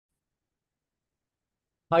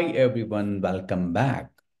Hi everyone, welcome back.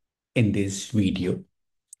 In this video,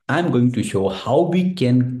 I'm going to show how we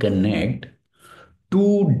can connect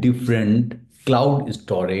two different cloud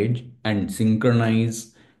storage and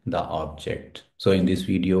synchronize the object. So in this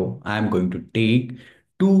video, I'm going to take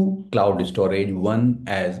two cloud storage, one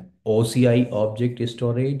as OCI Object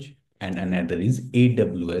Storage and another is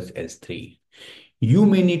AWS S3. You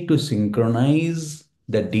may need to synchronize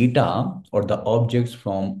the data or the objects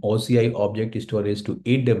from OCI Object Storage to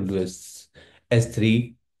AWS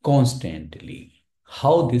S3 constantly.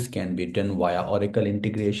 How this can be done via Oracle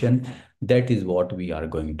integration, that is what we are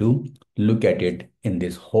going to look at it in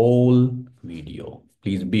this whole video.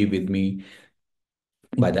 Please be with me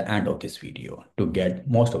by the end of this video to get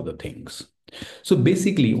most of the things. So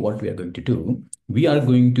basically what we are going to do, we are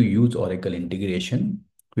going to use Oracle integration.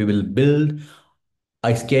 We will build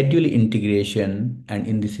a schedule integration, and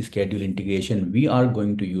in this schedule integration we are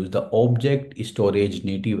going to use the object storage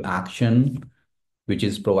native action which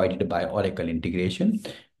is provided by Oracle integration,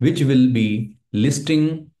 which will be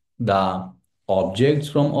listing the objects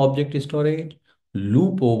from object storage,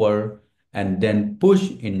 loop over, and then push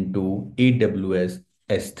into AWS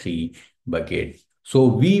S3 bucket. So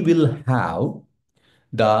we will have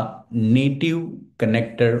the native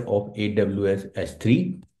connector of AWS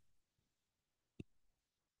S3,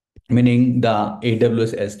 meaning the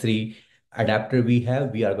AWS S3 adapter we are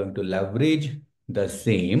going to leverage the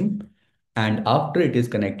same. And after it is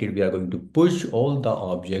connected, we are going to push all the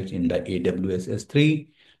objects in the AWS S3.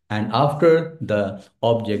 And after the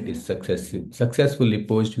object is successfully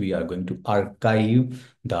pushed, we are going to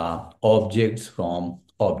archive the objects from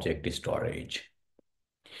object storage.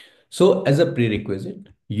 So as a prerequisite,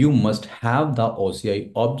 you must have the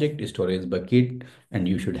OCI object storage bucket, and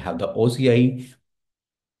you should have the OCI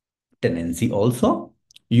tenancy also.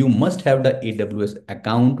 You must have the AWS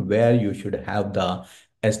account where you should have the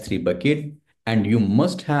S3 bucket, and you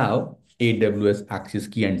must have AWS access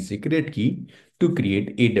key and secret key to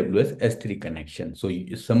create AWS S3 connection. So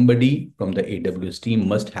somebody from the AWS team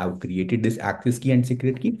must have created this access key and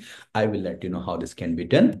secret key. I will let you know how this can be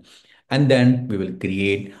done. And then we will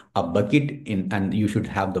create a bucket and you should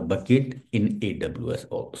have the bucket in AWS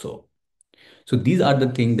also. So these are the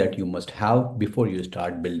things that you must have before you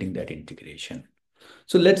start building that integration.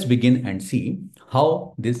 So let's begin and see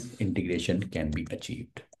how this integration can be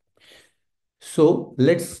achieved. So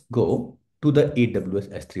let's go to the AWS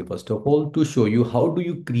S3 first of all to show you how do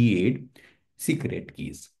you create secret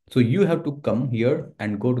keys. So you have to come here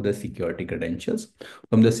and go to the security credentials.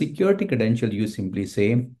 From the security credential, you simply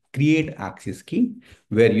say create access key,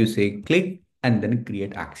 where you say click and then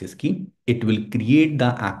create access key. It will create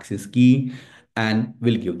the access key and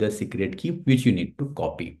will give the secret key which you need to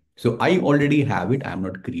copy. So I already have it. I'm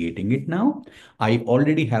not creating it now. I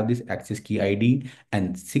already have this access key ID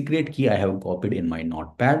and secret key I have copied in my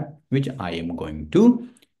notepad, which I am going to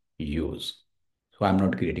use. So I'm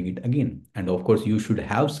not creating it again. And of course, you should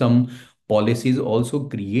have some policies also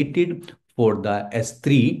created for the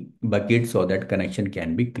S3 bucket so that connection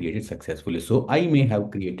can be created successfully. So I may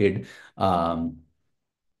have created some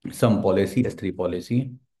policy, S3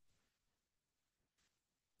 policy.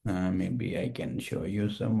 Maybe I can show you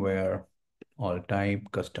somewhere. All type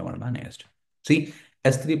customer managed. See,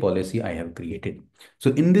 S3 policy I have created. So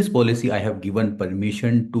in this policy, I have given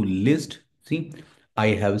permission to list. See, I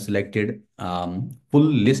have selected full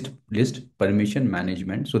list permission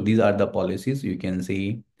management. So these are the policies. You can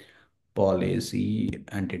see policy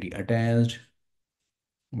entity attached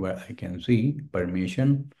where I can see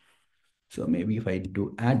permission. So maybe if I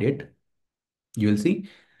do add it, you will see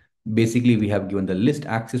basically we have given the list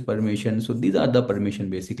access permission. So these are the permission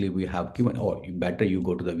basically we have given, or better you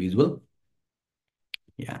go to the visual.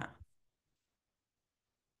 Yeah.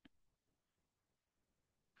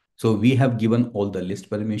 So we have given all the list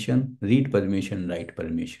permission, read permission, write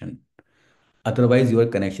permission. Otherwise, your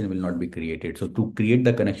connection will not be created. So to create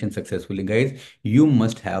the connection successfully, guys, you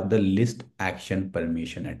must have the list action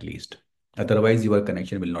permission at least. Otherwise, your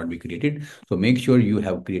connection will not be created. So make sure you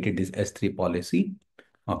have created this S3 policy.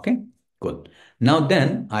 Okay, good. Now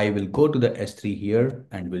then I will go to the S3 here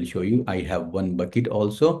and will show you I have one bucket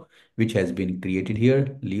also, which has been created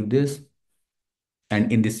here. Leave this.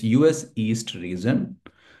 And in this US East region,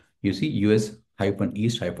 you see US hyphen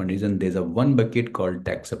East hyphen region, there's a one bucket called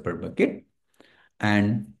TechSupper bucket,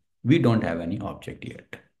 and we don't have any object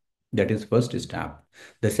yet. That is first step.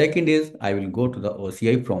 The second is I will go to the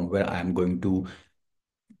OCI from where I am going to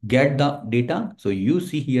get the data. So you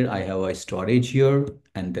see here, I have a storage here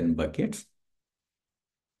and then buckets.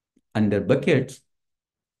 Under buckets,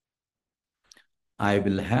 I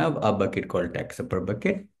will have a bucket called TechSupper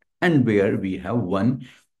bucket. and where we have one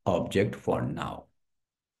object for now.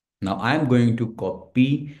 Now I am going to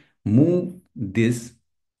move this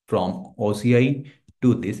from OCI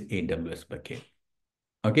to this AWS bucket.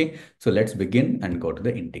 Okay, so let's begin and go to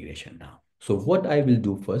the integration now. So what I will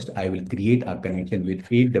do first, I will create a connection with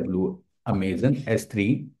AWS Amazon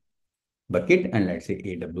S3 bucket, and let's say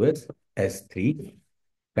AWS S3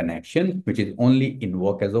 connection, which is only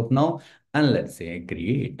invoke as of now. And let's say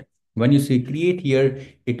create. When you say create here,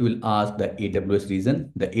 it will ask the AWS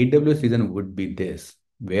region. The AWS region would be this,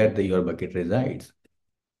 where your bucket resides.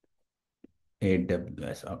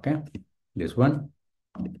 AWS, okay, this one.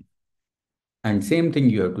 And same thing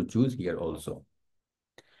you have to choose here also.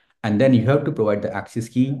 And then you have to provide the access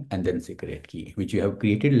key and then secret key, which you have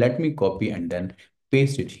created. Let me copy and then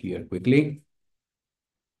paste it here quickly.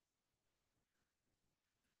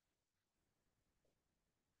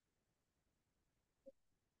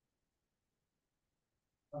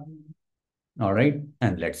 All right,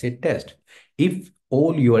 and let's say test. If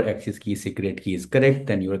all your access key, secret key is correct,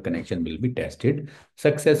 then your connection will be tested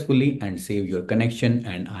successfully and save your connection.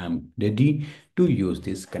 And I am ready to use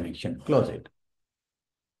this connection closet.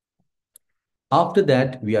 After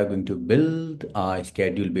that, we are going to build a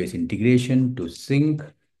schedule-based integration to sync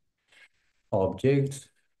objects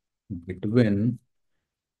between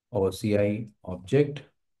OCI object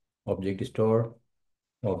store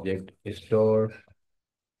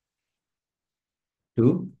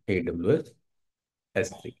to AWS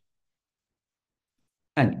S3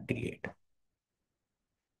 and create.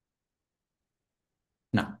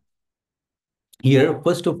 Now, here,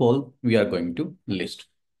 first of all, we are going to list.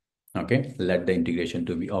 Okay, let the integration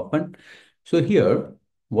to be open. So here,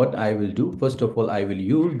 what I will do, first of all, I will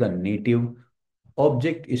use the native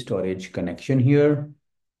object storage connection here,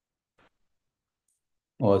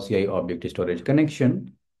 OCI object storage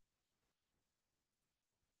connection.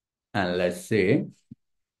 And let's say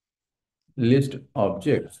list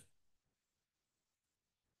objects.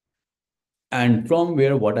 And from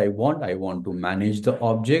where what I want to manage the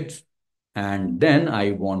objects. And then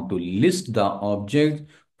I want to list the objects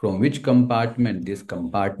from which compartment, this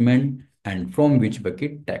compartment, and from which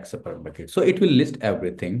bucket, TechSupper bucket. So it will list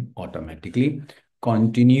everything automatically.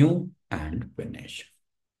 Continue and finish.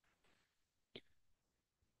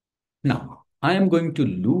 Now I am going to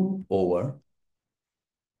loop over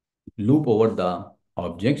the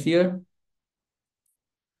objects here.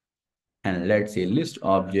 And let's say list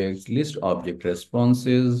object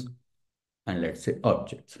responses, and let's say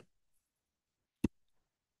objects.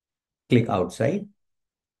 Click outside.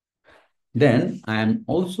 Then I am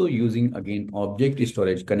also using again object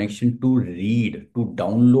storage connection to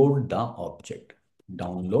download the object.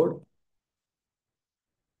 Download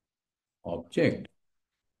object.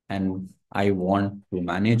 And I want to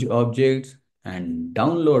manage objects and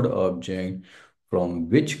download object from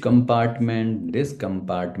which compartment, this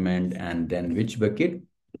compartment, and then which bucket,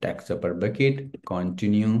 TechSupper bucket,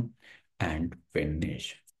 continue and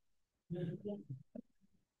finish.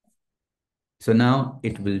 So now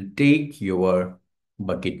it will take your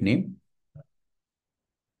bucket name,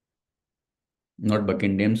 not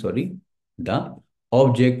bucket name, sorry, the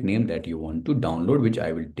object name that you want to download, which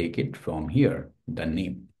I will take it from here, the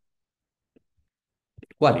name.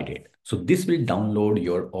 Validate. So this will download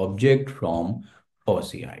your object from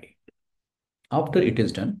OCI. After it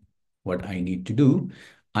is done, what I need to do,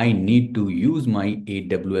 I need to use my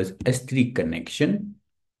AWS S3 connection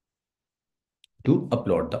to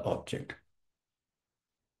upload the object.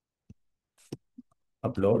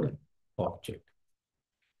 Upload object.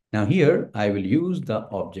 Now here I will use the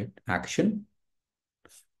object action.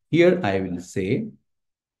 Here I will say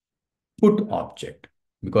put object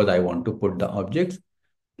because I want to put the objects.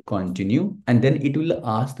 Continue, and then it will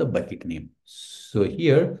ask the bucket name. So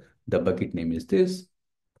here the bucket name is this,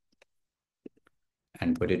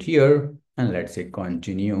 and put it here, and let's say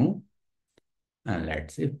continue, and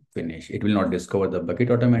let's say finish. It will not discover the bucket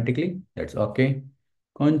automatically. That's okay.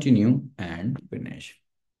 Continue and finish.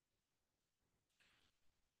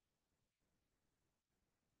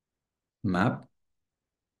 Map.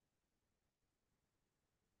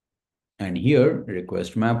 And here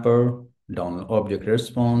request mapper, download object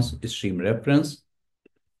response, stream reference.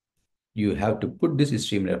 You have to put this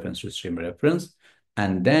stream reference to stream reference.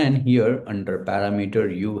 And then here under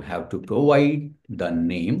parameter, you have to provide the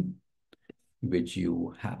name which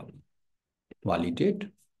you have. Validate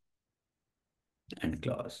and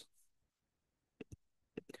close.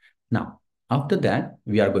 Now, after that,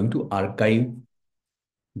 we are going to archive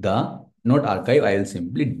not archive, I will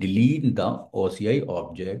simply delete the OCI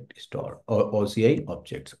object store or OCI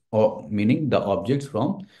objects, or meaning the objects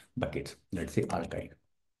from buckets. Let's say archive.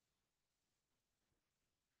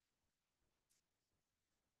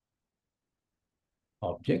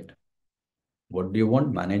 object. What do you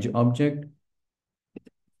want? Manage object,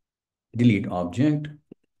 delete object,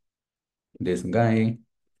 this guy,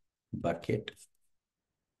 bucket,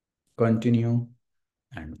 continue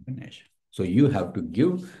and finish. So you have to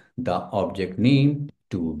give the object name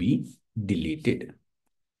to be deleted.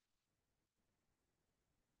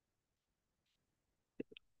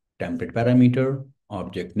 Template parameter,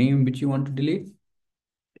 object name which you want to delete,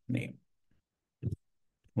 name,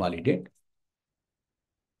 validate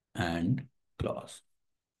and clause.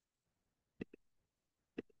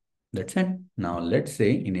 That's it. Now let's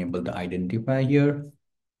say enable the identifier here,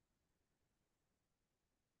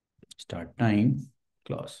 start time,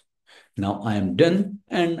 clause. Now I am done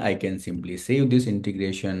and I can simply save this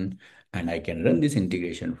integration and I can run this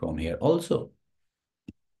integration from here also.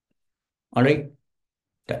 All right,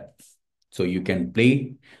 done. So you can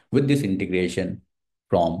play with this integration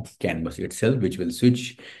from Canvas itself, which will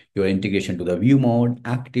switch your integration to the view mode,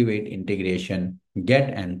 activate integration,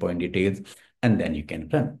 get endpoint details, and then you can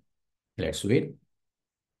run. Let's wait.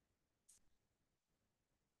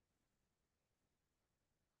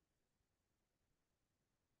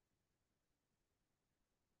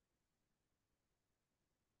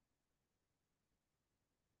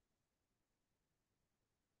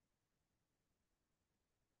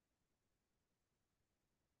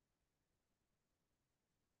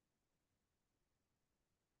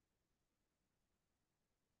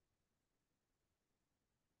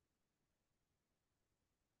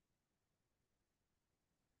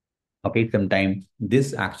 Okay, sometimes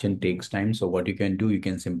this action takes time. So what you can do, you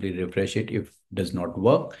can simply refresh it. If it does not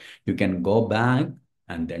work, you can go back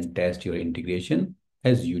and then test your integration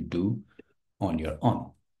as you do on your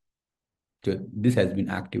own. So this has been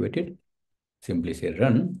activated. Simply say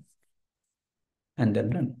run and then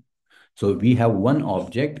run. So we have one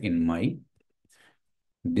object in my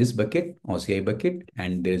this bucket, OCI bucket,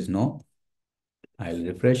 and there is no, I'll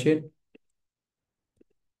refresh it.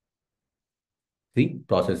 See,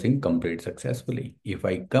 processing complete successfully. If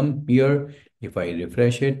I come here, if I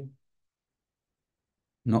refresh it,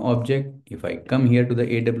 no object. If I come here to the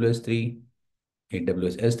AWS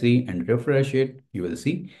S3 and refresh it, you will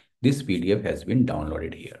see this PDF has been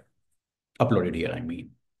downloaded here, uploaded here, I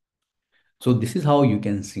mean. So this is how you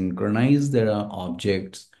can synchronize the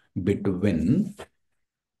objects between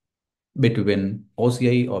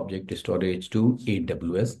OCI Object Storage to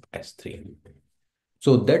AWS S3.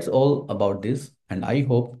 So that's all about this, and I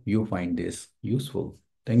hope you find this useful.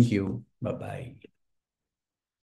 Thank you. Bye-bye.